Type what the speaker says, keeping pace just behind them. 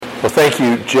Well, thank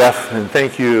you, Jeff, and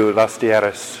thank you, Las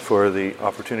Tierras, for the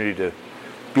opportunity to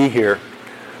be here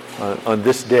on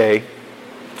this day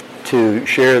to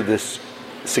share this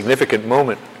significant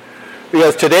moment.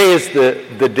 Because today is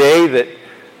the day that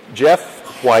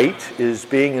Jeff White is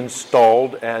being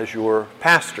installed as your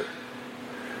pastor.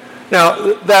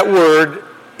 Now, that word,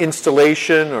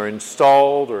 installation or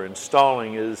installed or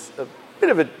installing, is a bit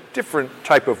of a different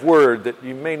type of word that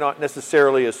you may not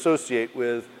necessarily associate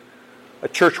with a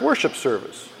church worship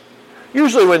service.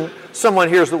 Usually when someone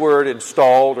hears the word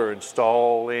installed or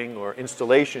installing or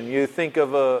installation, you think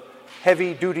of a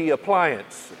heavy-duty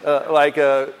appliance, like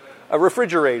a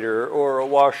refrigerator or a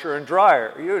washer and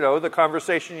dryer. You know, the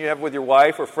conversation you have with your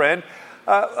wife or friend.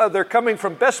 They're coming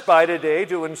from Best Buy today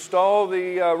to install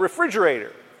the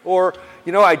refrigerator. Or,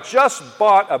 you know, I just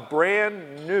bought a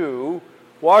brand new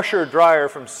washer dryer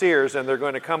from Sears and they're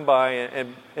going to come by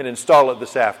and install it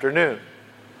this afternoon.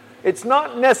 It's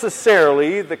not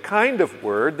necessarily the kind of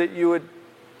word that you would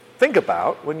think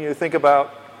about when you think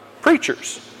about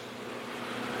preachers.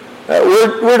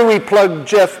 Where do we plug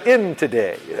Jeff in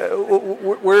today?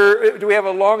 Where do we have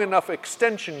a long enough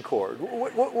extension cord?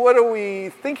 What are we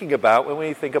thinking about when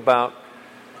we think about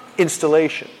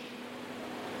installation?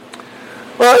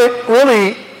 Well, it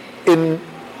really, in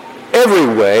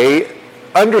every way,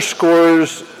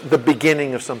 underscores the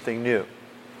beginning of something new.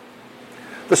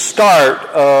 The start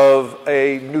of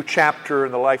a new chapter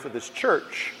in the life of this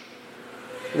church.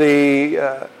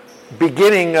 The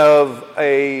beginning of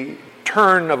a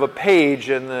turn of a page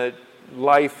in the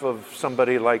life of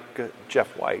somebody like Jeff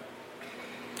White.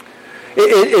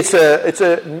 It's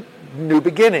a new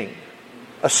beginning,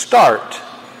 a start,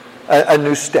 a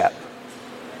new step.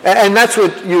 And that's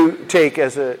what you take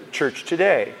as a church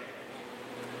today.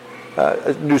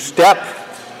 A new step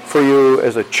for you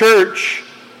as a church,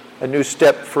 a new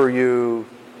step for you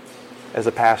as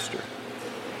a pastor.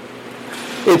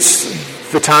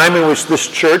 It's the time in which this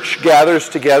church gathers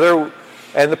together,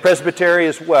 and the presbytery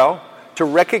as well, to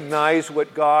recognize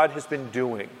what God has been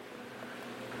doing.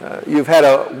 You've had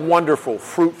a wonderful,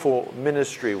 fruitful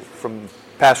ministry from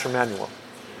Pastor Manuel.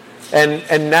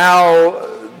 And now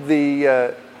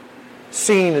the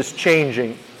scene is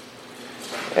changing.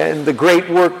 And the great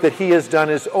work that he has done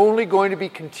is only going to be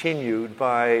continued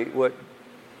by what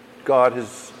God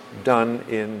has done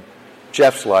in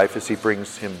Jeff's life as he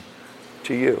brings him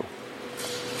to you.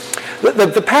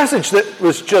 The passage that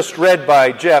was just read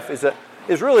by Jeff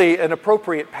is really an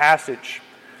appropriate passage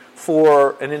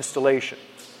for an installation.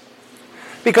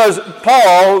 Because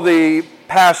Paul, the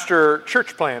pastor,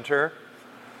 church planter,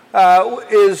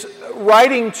 is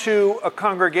writing to a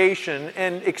congregation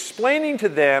and explaining to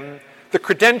them the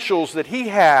credentials that he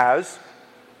has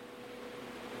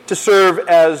to serve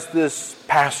as this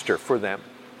pastor for them.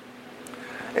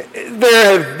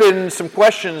 There have been some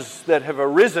questions that have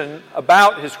arisen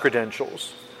about his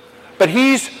credentials, but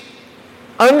he's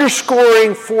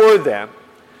underscoring for them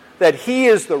that he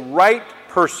is the right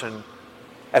person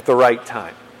at the right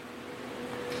time.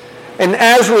 And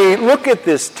as we look at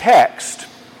this text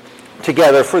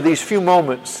together for these few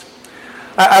moments,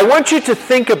 I want you to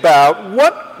think about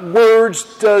what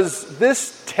words does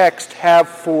this text have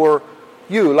for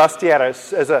you, Las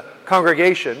Tierras, as a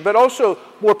congregation, but also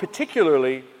more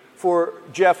particularly for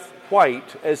Jeff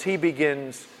White as he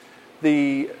begins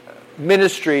the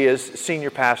ministry as senior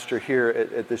pastor here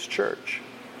at this church.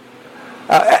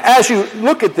 As you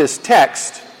look at this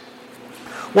text,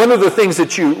 one of the things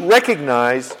that you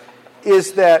recognize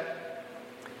is that,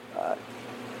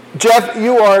 Jeff,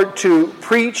 you are to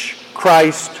preach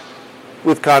Christ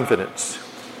with confidence.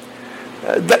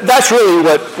 That's really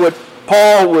what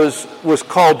Paul was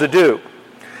called to do.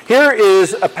 Here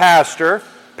is a pastor,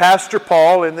 Pastor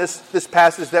Paul, in this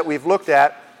passage that we've looked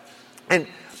at, and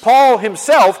Paul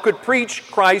himself could preach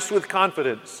Christ with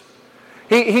confidence.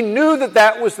 He knew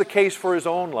that was the case for his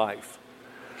own life.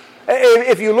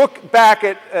 If you look back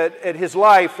at his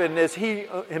life, and as he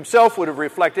himself would have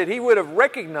reflected, he would have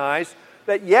recognized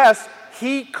that yes,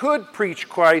 he could preach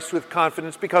Christ with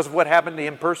confidence because of what happened to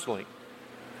him personally.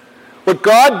 What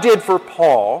God did for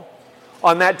Paul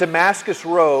on that Damascus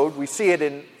road, we see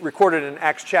it recorded in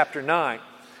Acts chapter 9.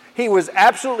 He was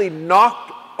absolutely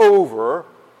knocked over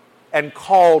and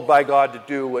called by God to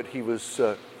do what he was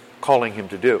calling him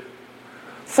to do.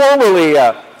 Formerly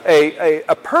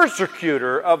a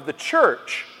persecutor of the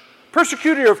church,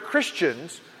 persecutor of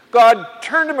Christians, God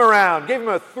turned him around, gave him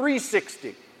a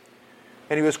 360,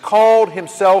 and he was called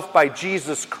himself by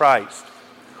Jesus Christ.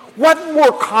 What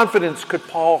more confidence could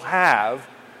Paul have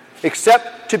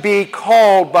except to be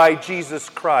called by Jesus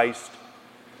Christ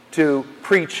to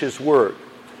preach his word,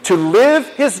 to live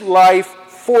his life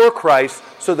for Christ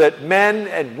so that men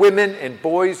and women and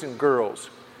boys and girls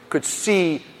could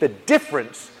see the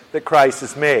difference that Christ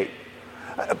has made.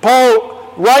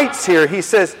 Paul writes here, he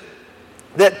says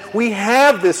that we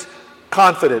have this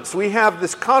confidence. We have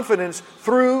this confidence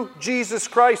through Jesus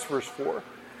Christ, verse 4.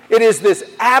 It is this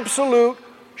absolute,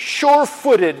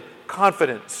 sure-footed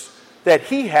confidence that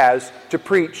he has to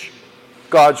preach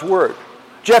God's Word.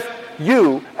 Jeff,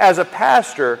 you, as a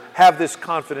pastor, have this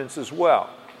confidence as well.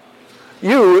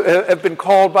 You have been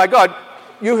called by God.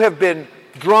 You have been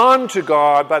drawn to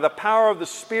God by the power of the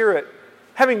Spirit,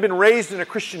 having been raised in a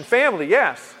Christian family,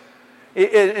 yes,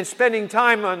 and spending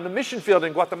time on the mission field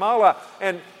in Guatemala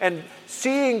and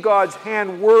seeing God's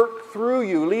hand work through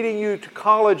you, leading you to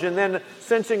college and then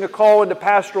sensing a call into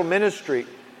pastoral ministry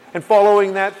and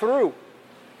following that through.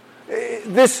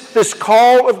 This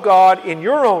call of God in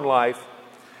your own life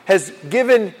has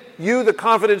given you the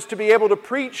confidence to be able to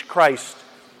preach Christ,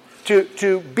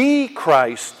 to be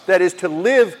Christ, that is, to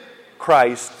live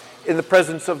Christ in the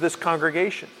presence of this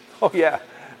congregation. Oh yeah,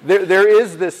 there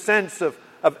is this sense of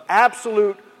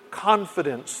absolute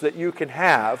confidence that you can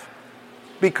have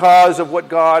because of what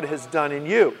God has done in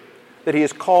you, that He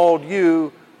has called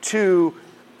you to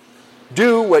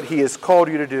do what He has called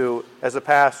you to do as a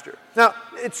pastor. Now,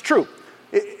 it's true.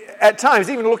 At times,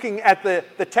 even looking at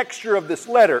the texture of this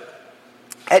letter,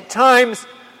 at times,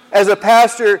 as a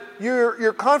pastor,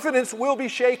 your confidence will be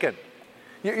shaken.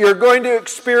 You're going to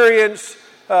experience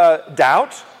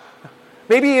doubt,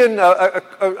 maybe in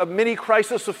a mini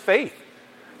crisis of faith.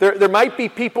 There might be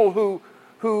people who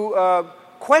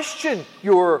question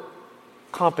your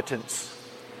competence,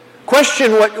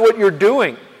 question what you're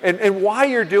doing and why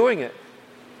you're doing it.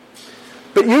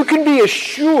 But you can be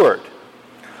assured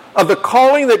of the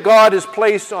calling that God has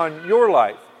placed on your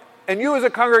life. And you as a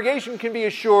congregation can be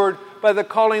assured by the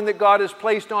calling that God has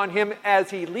placed on him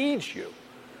as he leads you.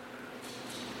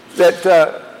 That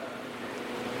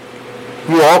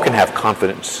you all can have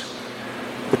confidence.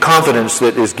 The confidence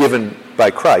that is given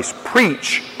by Christ.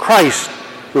 Preach Christ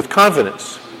with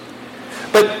confidence.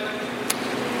 But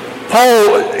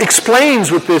Paul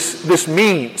explains what this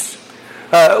means.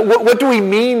 What do we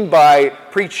mean by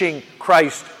preaching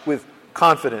Christ with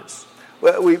confidence?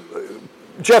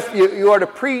 Jeff, you are to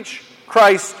preach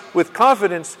Christ with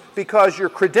confidence because your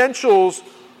credentials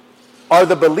are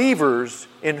the believers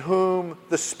in whom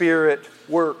the Spirit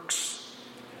works.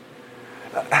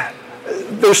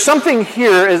 There's something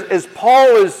here as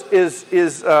Paul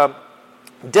is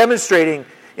demonstrating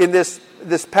in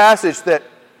this passage that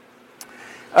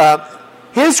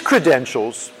his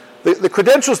credentials, the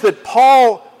credentials that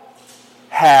Paul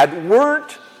had,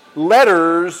 weren't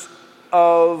letters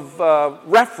of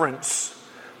reference.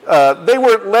 They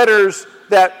weren't letters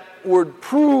that would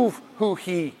prove who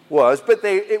he was, but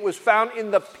it was found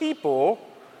in the people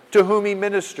to whom he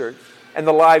ministered and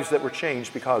the lives that were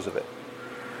changed because of it.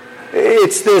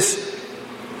 It's this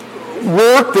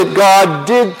work that God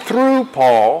did through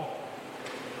Paul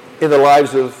in the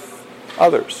lives of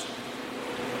others.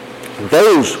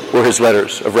 Those were his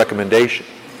letters of recommendation.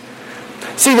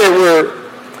 See, there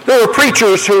were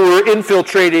preachers who were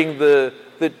infiltrating the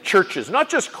churches, not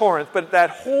just Corinth, but that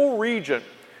whole region.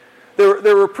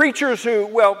 There were preachers who,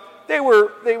 they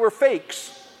were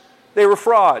fakes. They were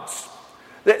frauds.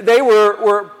 They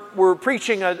were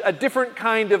preaching a different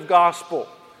kind of gospel,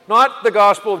 not the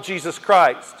gospel of Jesus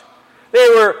Christ. They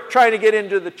were trying to get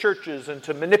into the churches and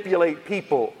to manipulate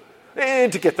people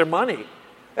and to get their money,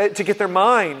 to get their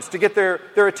minds, to get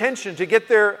their attention, to get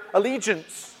their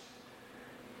allegiance.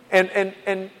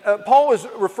 And Paul is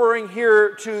referring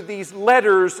here to these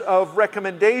letters of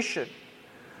recommendation.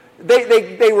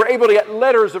 They were able to get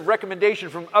letters of recommendation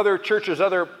from other churches,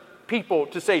 other people,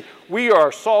 to say, we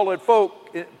are solid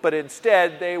folk, but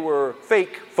instead they were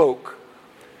fake folk.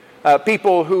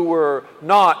 People who were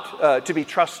not to be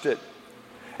trusted.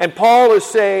 And Paul is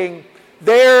saying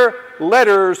their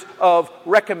letters of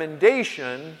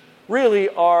recommendation really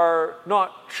are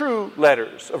not true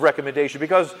letters of recommendation,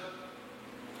 because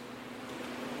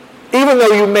even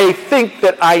though you may think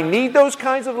that I need those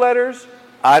kinds of letters,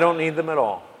 I don't need them at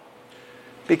all.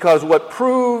 Because what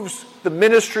proves the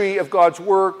ministry of God's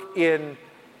work in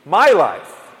my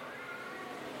life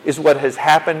is what has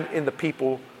happened in the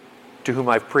people to whom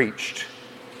I've preached,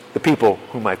 the people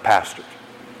whom I've pastored.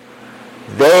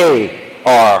 They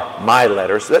are my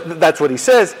letters. That's what he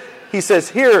says. He says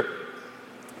here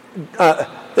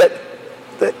that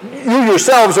you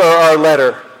yourselves are our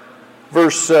letter.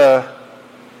 Verse 2,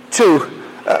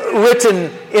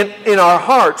 written in our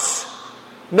hearts,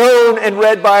 known and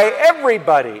read by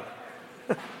everybody.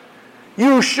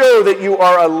 You show that you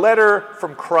are a letter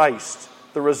from Christ,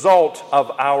 the result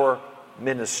of our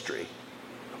ministry,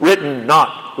 written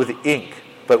not with ink,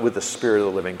 but with the Spirit of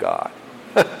the living God.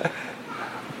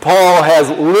 Paul has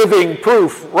living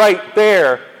proof right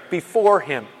there before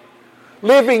him.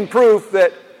 Living proof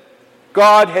that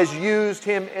God has used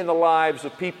him in the lives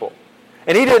of people.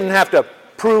 And he didn't have to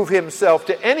prove himself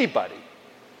to anybody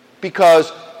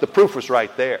because the proof was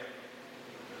right there.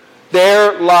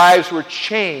 Their lives were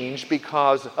changed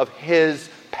because of his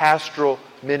pastoral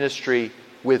ministry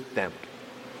with them.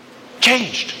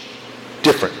 Changed.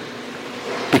 Different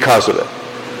because of it.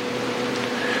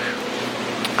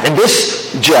 And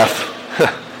this, Jeff,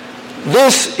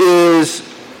 this is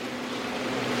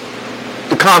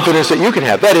the confidence that you can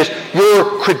have. That is,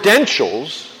 your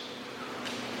credentials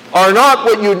are not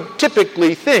what you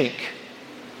typically think.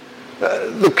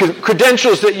 The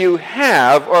credentials that you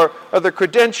have are the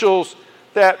credentials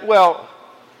that, well,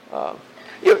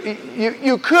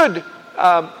 you could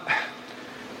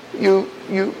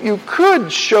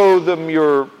show them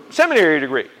your seminary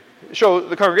degree, show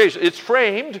the congregation. It's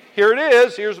framed. Here it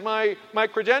is. Here's my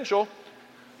credential.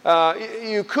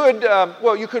 You could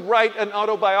write an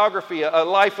autobiography, a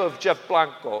life of Jeff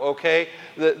Blanco, okay?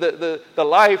 The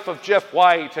life of Jeff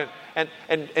White,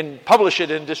 and publish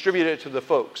it and distribute it to the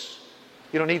folks.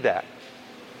 You don't need that.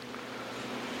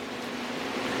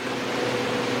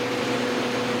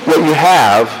 What you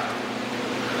have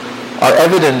are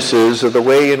evidences of the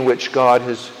way in which God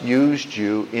has used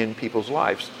you in people's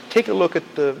lives. Take a look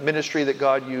at the ministry that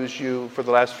God used you for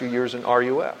the last few years in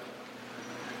RUF.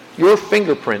 Your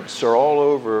fingerprints are all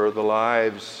over the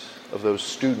lives of those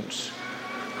students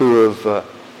who have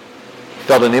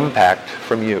felt an impact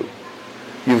from you.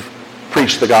 You've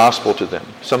preached the gospel to them.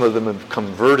 Some of them have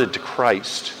converted to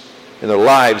Christ, and their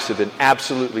lives have been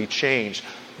absolutely changed.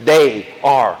 They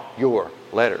are your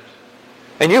letters.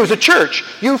 And you as a church,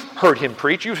 you've heard him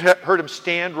preach. You've heard him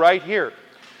stand right here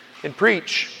and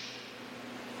preach.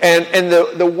 And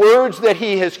the words that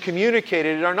he has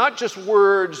communicated are not just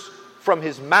words from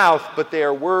his mouth, but they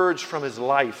are words from his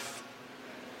life.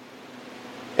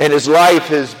 And his life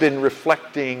has been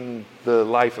reflecting the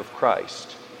life of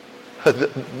Christ.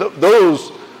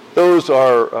 Those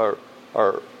are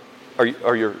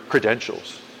your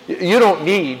credentials. You don't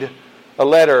need a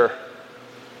letter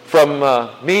from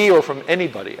me or from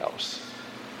anybody else,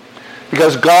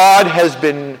 because God has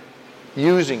been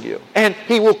using you, and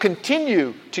he will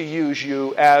continue to use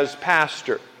you as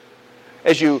pastor,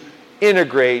 as you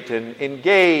integrate and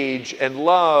engage and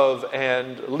love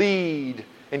and lead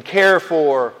and care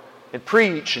for and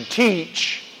preach and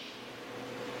teach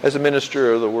as a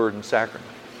minister of the Word and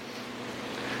Sacrament.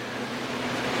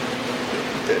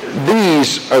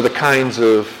 These are the kinds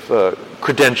of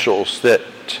credentials that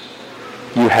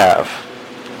you have.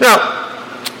 Now,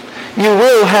 you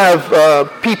will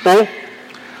have people,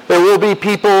 there will be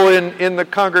people in the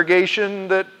congregation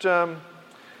that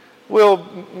will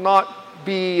not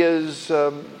be as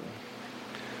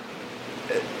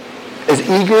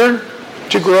eager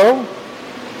to grow,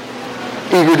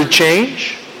 eager to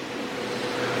change.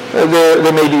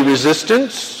 There may be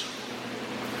resistance.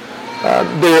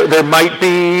 There might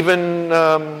be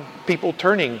even people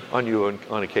turning on you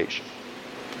on occasion.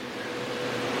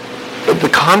 But the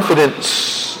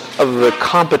confidence of the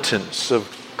competence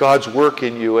of God's work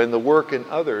in you and the work in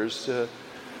others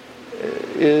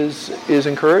is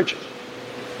encouraging.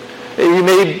 You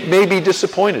may be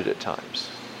disappointed at times.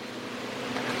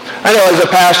 I know as a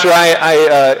pastor,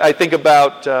 I think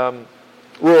about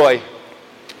Roy,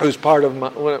 who's part of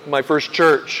my first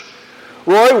church.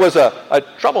 Roy was a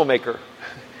troublemaker.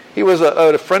 He was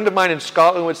a friend of mine in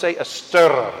Scotland would say a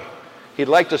stirrer. He'd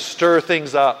like to stir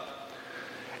things up.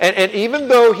 And even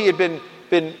though he had been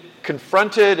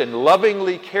confronted and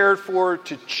lovingly cared for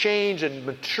to change and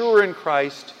mature in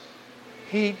Christ,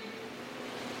 he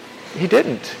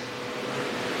didn't.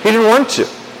 He didn't want to.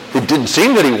 It didn't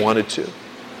seem that he wanted to.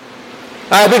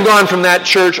 I've been gone from that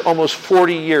church almost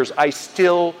 40 years. I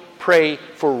still pray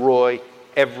for Roy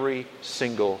every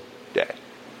single day,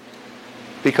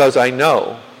 because I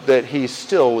know that he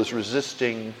still was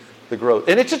resisting the growth.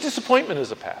 And it's a disappointment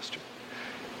as a pastor.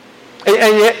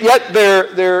 And yet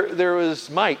there was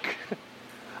Mike.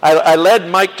 I led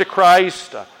Mike to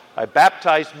Christ. I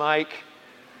baptized Mike.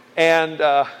 And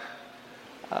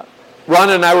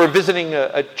Ron and I were visiting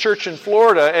a church in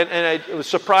Florida, and I was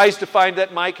surprised to find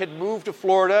that Mike had moved to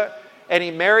Florida, and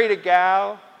he married a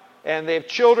gal, and they have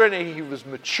children, and he was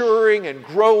maturing and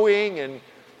growing and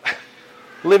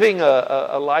living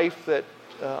a life that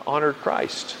honored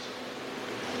Christ.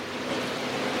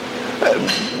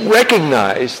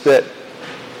 Recognize that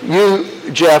you,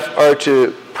 Jeff, are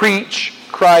to preach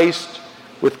Christ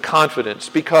with confidence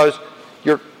because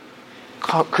your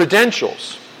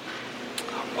credentials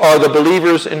are the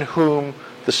believers in whom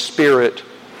the Spirit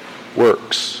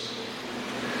works.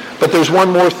 But there's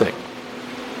one more thing.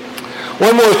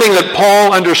 One more thing that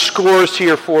Paul underscores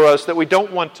here for us that we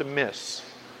don't want to miss.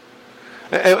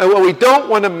 And what we don't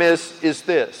want to miss is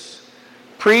this.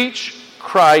 Preach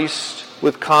Christ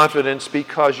with confidence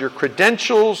because your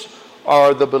credentials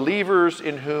are the believers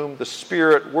in whom the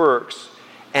Spirit works.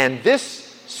 And this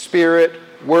Spirit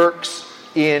works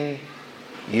in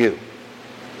you.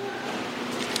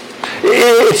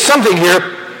 It's something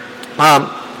here.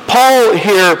 Paul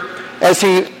here, as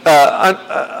he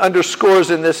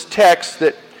underscores in this text,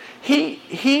 that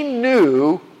he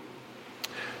knew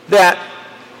that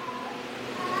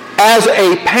as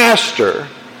a pastor,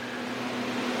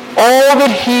 all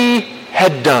that he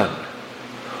had done,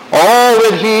 all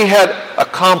that he had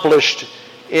accomplished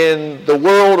in the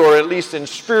world, or at least in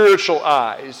spiritual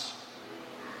eyes,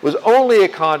 was only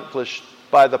accomplished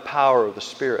by the power of the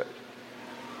Spirit.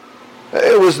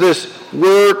 It was this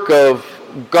work of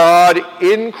God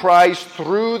in Christ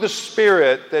through the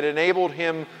Spirit that enabled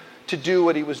him to do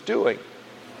what he was doing.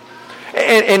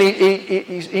 And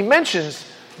he mentions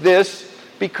this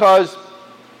because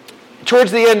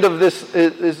towards the end of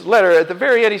this letter, at the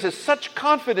very end, he says, such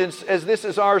confidence as this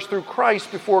is ours through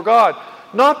Christ before God.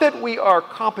 Not that we are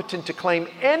competent to claim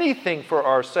anything for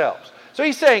ourselves. So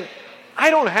he's saying, I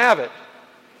don't have it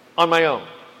on my own.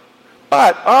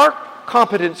 But our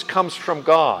competence comes from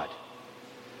God.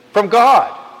 From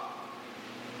God.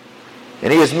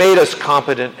 And he has made us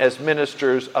competent as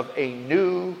ministers of a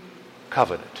new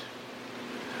covenant.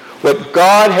 What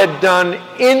God had done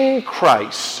in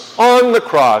Christ, on the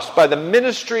cross, by the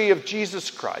ministry of Jesus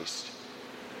Christ,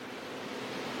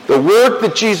 the work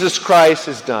that Jesus Christ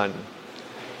has done,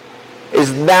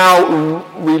 is now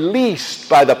released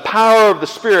by the power of the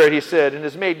Spirit, he said, and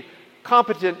is made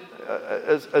competent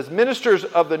as ministers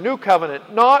of the new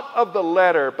covenant, not of the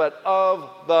letter, but of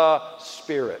the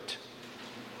Spirit.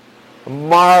 A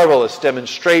marvelous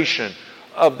demonstration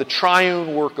of the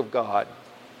triune work of God.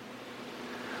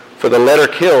 For the letter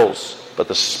kills, but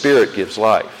the Spirit gives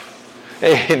life.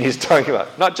 And he's talking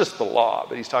about not just the law,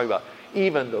 but he's talking about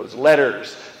even those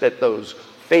letters that those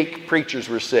fake preachers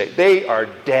were saying. They are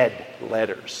dead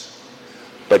letters.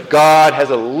 But God has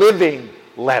a living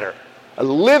letter, a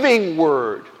living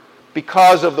word,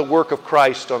 because of the work of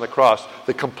Christ on the cross.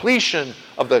 The completion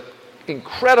of the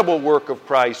incredible work of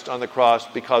Christ on the cross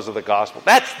because of the gospel.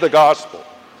 That's the gospel.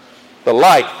 The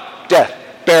life, death,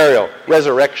 burial,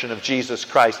 resurrection of Jesus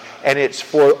Christ. And it's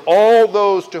for all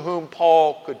those to whom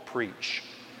Paul could preach.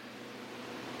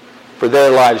 For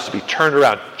their lives to be turned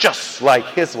around, just like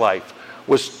his life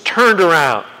was turned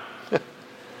around.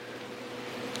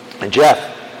 And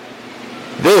Jeff,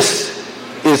 this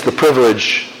is the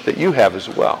privilege that you have as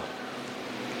well.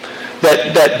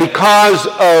 That because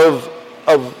of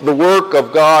the work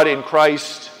of God in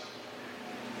Christ,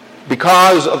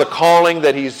 because of the calling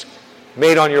that he's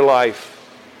made on your life,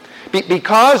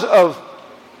 because of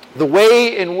the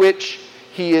way in which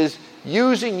he is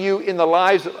using you in the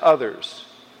lives of others,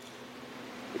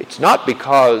 it's not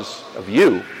because of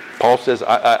you. Paul says,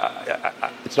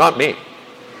 it's not me.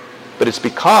 But it's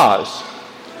because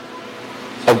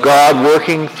of God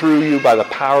working through you by the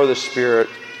power of the Spirit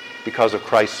because of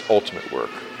Christ's ultimate work.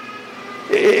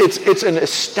 It's an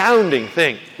astounding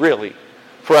thing, really,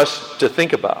 for us to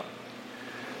think about.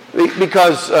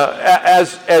 Because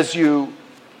as you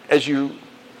do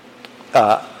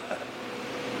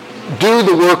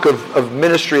the work of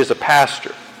ministry as a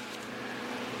pastor,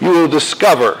 you will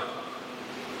discover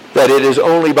that it is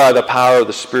only by the power of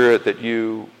the Spirit that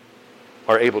you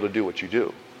are able to do what you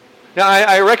do. Now,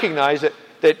 I recognize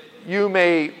that you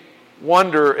may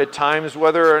wonder at times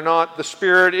whether or not the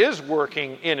Spirit is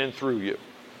working in and through you.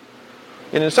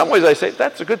 And in some ways I say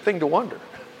that's a good thing to wonder.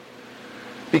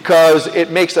 Because it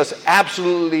makes us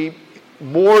absolutely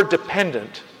more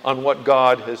dependent on what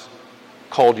God has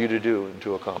called you to do and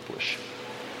to accomplish.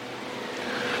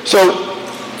 So,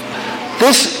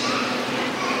 this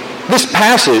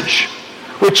passage,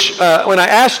 which when I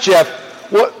asked Jeff,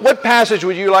 what passage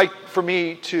would you like for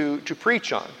me to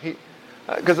preach on?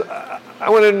 Because I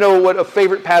wanted to know what a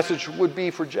favorite passage would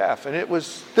be for Jeff. And it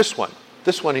was this one.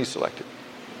 This one he selected.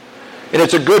 And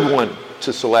it's a good one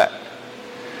to select.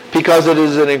 Because it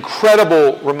is an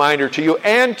incredible reminder to you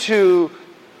and to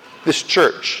this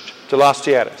church, to Las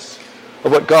Tierras,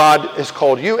 of what God has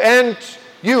called you and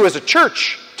you as a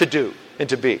church to do and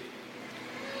to be.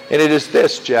 And it is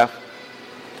this, Jeff.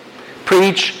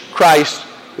 Preach Christ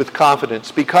with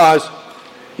confidence, because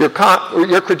your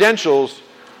credentials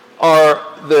are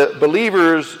the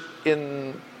believers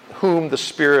in whom the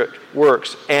Spirit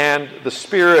works, and the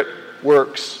Spirit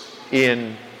works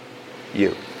in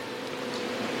you.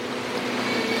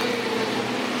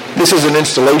 This is an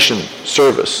installation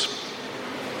service.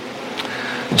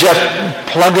 Jeff,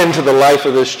 plug into the life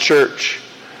of this church.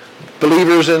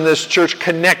 Believers in this church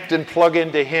connect and plug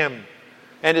into him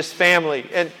and his family.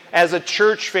 And as a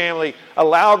church family,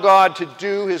 allow God to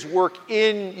do his work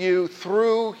in you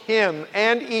through him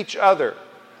and each other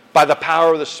by the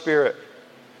power of the Spirit.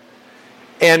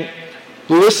 And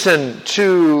listen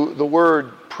to the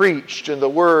word preached and the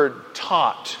word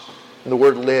taught and the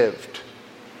word lived.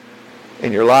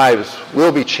 And your lives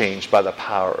will be changed by the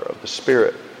power of the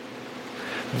Spirit.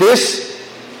 This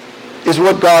is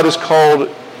what God has called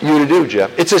you to do,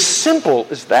 Jeff. It's as simple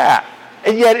as that.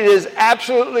 And yet it is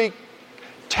absolutely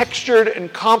textured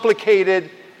and complicated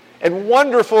and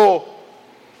wonderful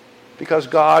because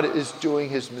God is doing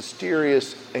his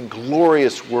mysterious and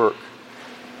glorious work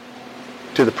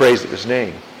to the praise of his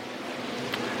name.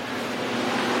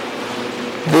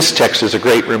 This text is a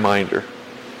great reminder.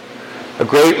 A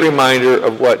great reminder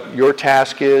of what your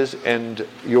task is and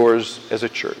yours as a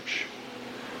church.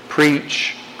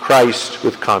 Preach Christ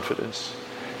with confidence.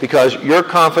 Because your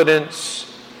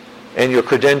confidence and your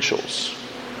credentials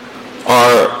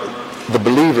are the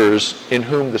believers in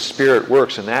whom the Spirit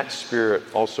works, and that Spirit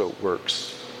also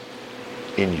works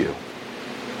in you.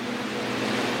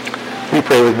 Will you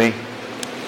pray with me?